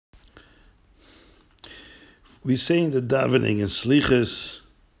We say in the davening in Slichas,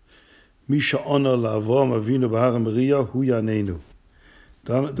 Misha Ono LaAvraham Avinu B'Har Moriah Hu Yanenu.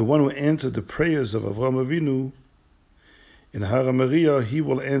 The one who answered the prayers of Avraham Avinu in Har Moriah, he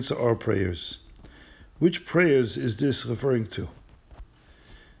will answer our prayers. Which prayers is this referring to?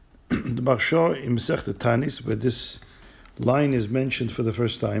 The Maharsha in Masechet Tanis, where this line is mentioned for the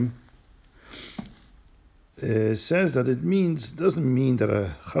first time, says that doesn't mean that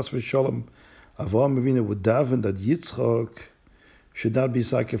a Chas v'Shalom Avraham Avinu would daven that Yitzchak should not be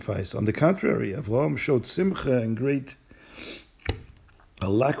sacrificed. On the contrary, Avraham showed simcha and great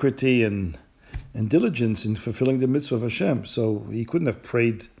alacrity and diligence in fulfilling the mitzvah of Hashem. So he couldn't have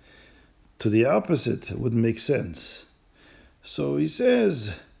prayed to the opposite. It wouldn't make sense. So he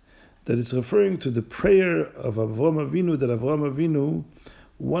says that it's referring to the prayer of Avraham Avinu, that Avraham Avinu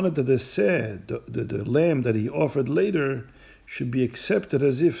wanted that the lamb that he offered later should be accepted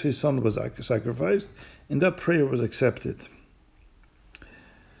as if his son was sacrificed, and that prayer was accepted.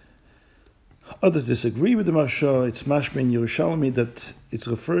 Others disagree with the Maharsha. It's Mashma in Yerushalmi that it's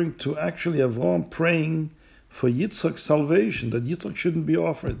referring to actually Avraham praying for Yitzchak's salvation, that Yitzchak shouldn't be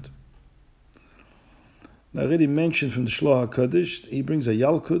offered. I already mentioned from the Shloah HaKadosh, he brings a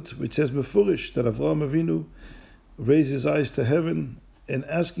Yalkut, which says Mefurish, that Avraham Avinu raised his eyes to heaven and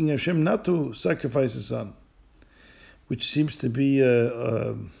asking Hashem not to sacrifice his son, which seems to be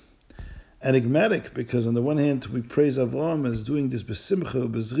enigmatic, because on the one hand we praise Avraham as doing this besimcha,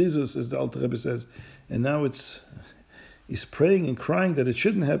 bezrizus, as the Alter Rebbe says, and now he's praying and crying that it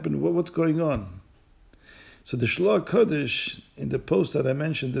shouldn't happen. What's going on? So the Shloah HaKadosh, in the post that I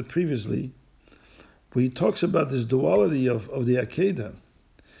mentioned it previously, where he talks about this duality of the Akedah,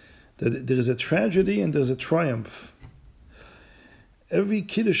 that there is a tragedy and there's a triumph. Every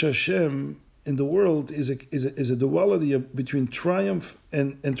Kiddush Hashem in the world is a duality between triumph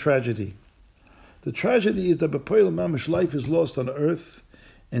and tragedy. The tragedy is that B'Poel Mamish life is lost on earth,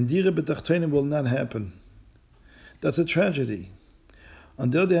 and Dira B'Tachtenim will not happen. That's a tragedy.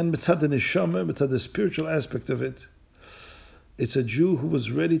 On the other hand, Mitzad the Neshama, Mitzad the spiritual aspect of it, it's a Jew who was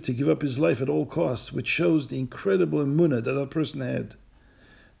ready to give up his life at all costs, which shows the incredible emunah that person had.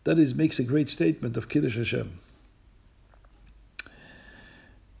 That makes a great statement of Kiddush Hashem.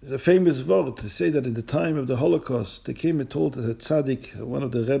 There's a famous word to say that in the time of the Holocaust, they came and told a tzaddik, one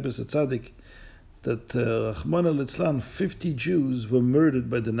of the Rebbes, a tzaddik, that Rachmana litzlan, 50 Jews were murdered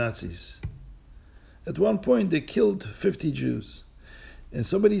by the Nazis. At one point, they killed 50 Jews. And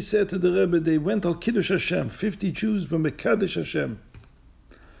somebody said to the Rebbe, they went al Kiddush Hashem. 50 Jews were Mekadesh Hashem.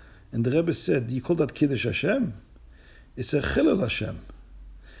 And the Rebbe said, do you call that Kiddush Hashem? It's a Chilul Hashem.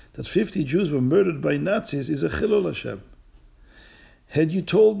 That 50 Jews were murdered by Nazis is a Chilul Hashem. Had you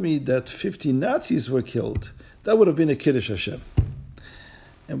told me that 50 Nazis were killed, that would have been a Kiddush Hashem.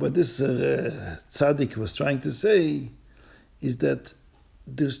 And what this tzaddik was trying to say is that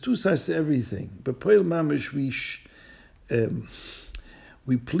there's two sides to everything. But Poel Mamish,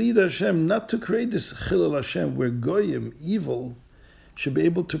 we plead Hashem not to create this Chilul Hashem where Goyim, evil, should be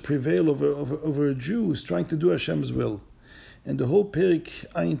able to prevail over a Jew who's trying to do Hashem's will. And the whole Perik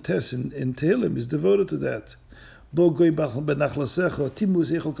Ayin Tes in Tehillim is devoted to that. That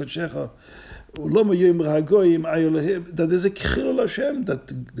there's a Chilul Hashem, that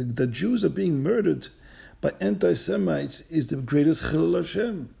the Jews are being murdered by anti-Semites is the greatest Chilul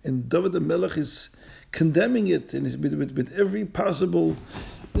Hashem. And David HaMelech is condemning it and with every possible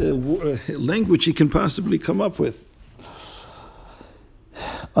language he can possibly come up with.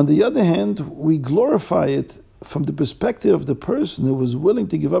 On the other hand, we glorify it from the perspective of the person who was willing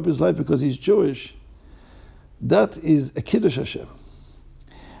to give up his life because he's Jewish. That is a Kiddush Hashem.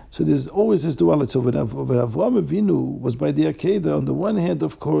 So there's always this duality. So when Avraham Avinu was by the Akedah, on the one hand,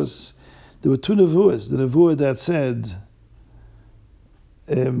 of course, there were two nevuahs. The nevuah that said,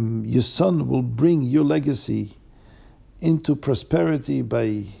 your son will bring your legacy into prosperity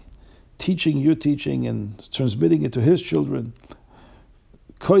by teaching your teaching and transmitting it to his children.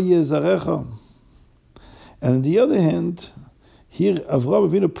 And on the other hand, here Avraham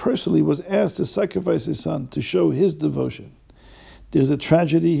Avinu personally was asked to sacrifice his son to show his devotion. There's a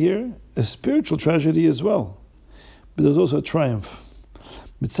tragedy here, a spiritual tragedy as well, but there's also a triumph.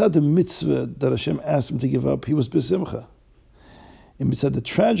 Mitzad the mitzvah that Hashem asked him to give up, he was besimcha. And mitzad the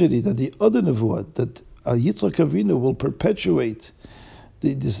tragedy that the other nevuah, that Yitzchak Avinu will perpetuate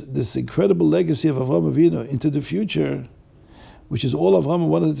this incredible legacy of Avraham Avinu into the future, which is all Avraham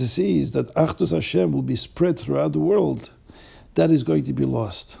wanted to see, is that Achdus Hashem will be spread throughout the world. That is going to be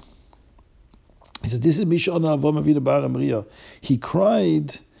lost. He says, this is Mishon Avraham Avinu B'Har Moriah. He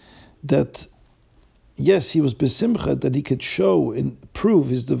cried that yes, he was besimcha that he could show and prove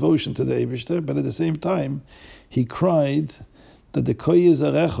his devotion to the Eibishter, but at the same time, he cried that the koye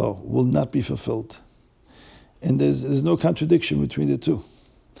zarecha will not be fulfilled. And there's no contradiction between the two.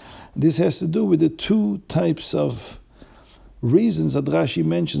 This has to do with the two types of reasons that Rashi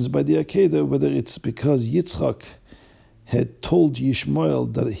mentions by the Akedah, whether it's because Yitzchak had told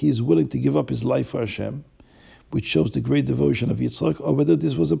Yishmael that he is willing to give up his life for Hashem, which shows the great devotion of Yitzchak, or whether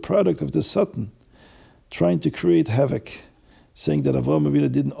this was a product of the Satan trying to create havoc, saying that Avraham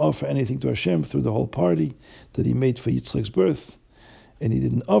Avinu didn't offer anything to Hashem through the whole party that he made for Yitzchak's birth, and he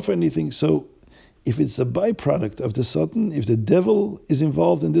didn't offer anything. So if it's a byproduct of the Satan, if the devil is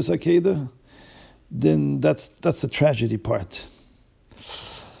involved in this Akedah, then that's the tragedy part.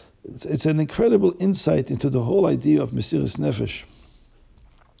 It's an incredible insight into the whole idea of Mesiras Nefesh.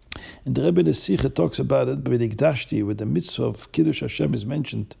 And the Rebbe Nesicha talks about it, B'nigdashti, where the mitzvah of Kiddush Hashem is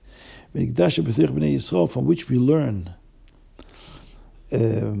mentioned, B'nigdashti b'tich b'nei Yisrael, from which we learn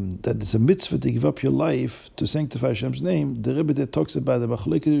that it's a mitzvah to give up your life to sanctify Hashem's name. The Rebbe there talks about the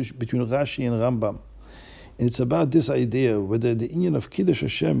machlokes between Rashi and Rambam. And it's about this idea whether the inyan of Kiddush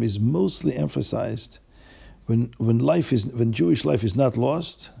Hashem is mostly emphasized when Jewish life is not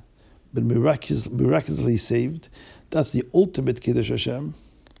lost, but miraculously saved. That's the ultimate Kiddush Hashem.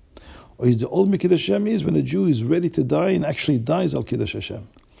 Or is the ultimate Kiddush Hashem is when a Jew is ready to die and actually dies al Kiddush Hashem,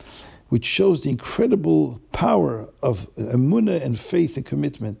 which shows the incredible power of emunah and faith and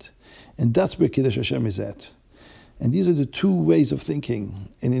commitment. And that's where Kiddush Hashem is at. And these are the two ways of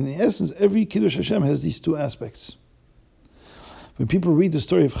thinking. And in essence, every Kiddush Hashem has these two aspects. When people read the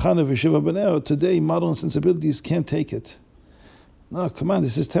story of Chana v'Shiva Baneo, today modern sensibilities can't take it. No, come on,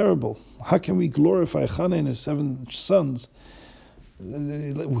 this is terrible. How can we glorify Chana and his 7 sons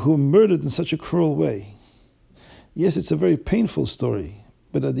who were murdered in such a cruel way? Yes, it's a very painful story,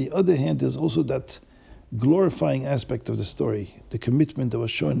 but on the other hand, there's also that glorifying aspect of the story, the commitment that was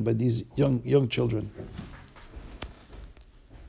shown by these young children.